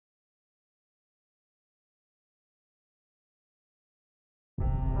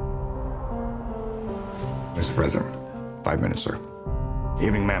Mr. President, 5 minutes, sir.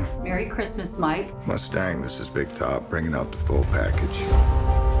 Evening, ma'am. Merry Christmas, Mike. Mustang, this is Big Top, bringing out the full package.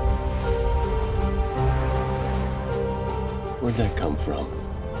 Where'd that come from?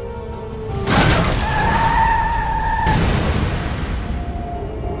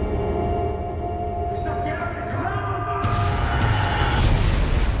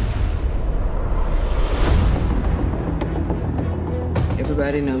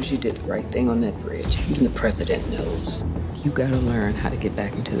 Everybody knows you did the right thing on that bridge. Even the president knows. You gotta learn how to get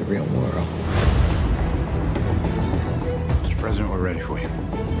back into the real world. Mr. President, we're ready for you.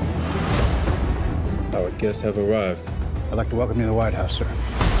 Our guests have arrived. I'd like to welcome you to the White House, sir.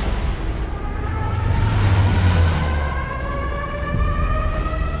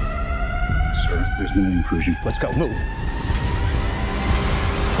 Sir, there's been an intrusion. Let's go, move.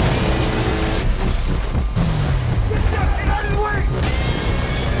 Get out of the way!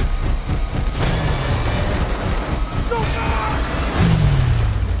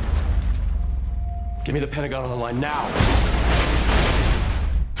 Give me the Pentagon on the line now.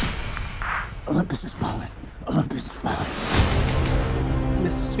 Olympus is falling. Olympus is falling.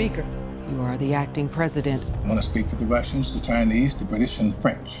 Mr. Speaker, you are the acting president. I want to speak for the Russians, the Chinese, the British, and the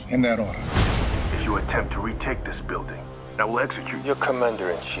French, in that order. If you attempt to retake this building, I will execute Your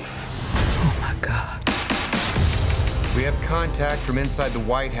commander-in-chief. Oh my God. We have contact from inside the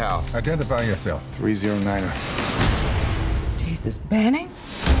White House. Identify yourself. 309er. Jesus, Banning?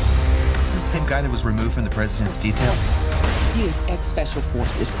 Is this the same guy that was removed from the president's detail? He is ex-Special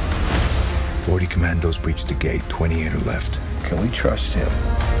Forces. 40 commandos breached the gate, 28 are left. Can we trust him?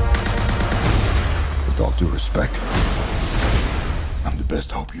 With all due respect, I'm the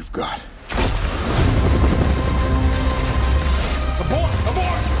best hope you've got. Abort!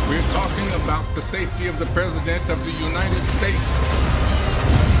 Abort! We're talking about the safety of the President of the United States.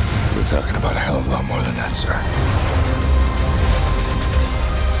 We're talking about a hell of a lot more than that, sir.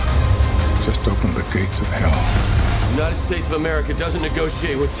 Just open the gates of hell. The United States of America doesn't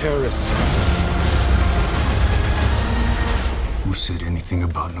negotiate with terrorists. Who said anything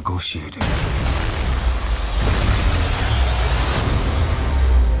about negotiating?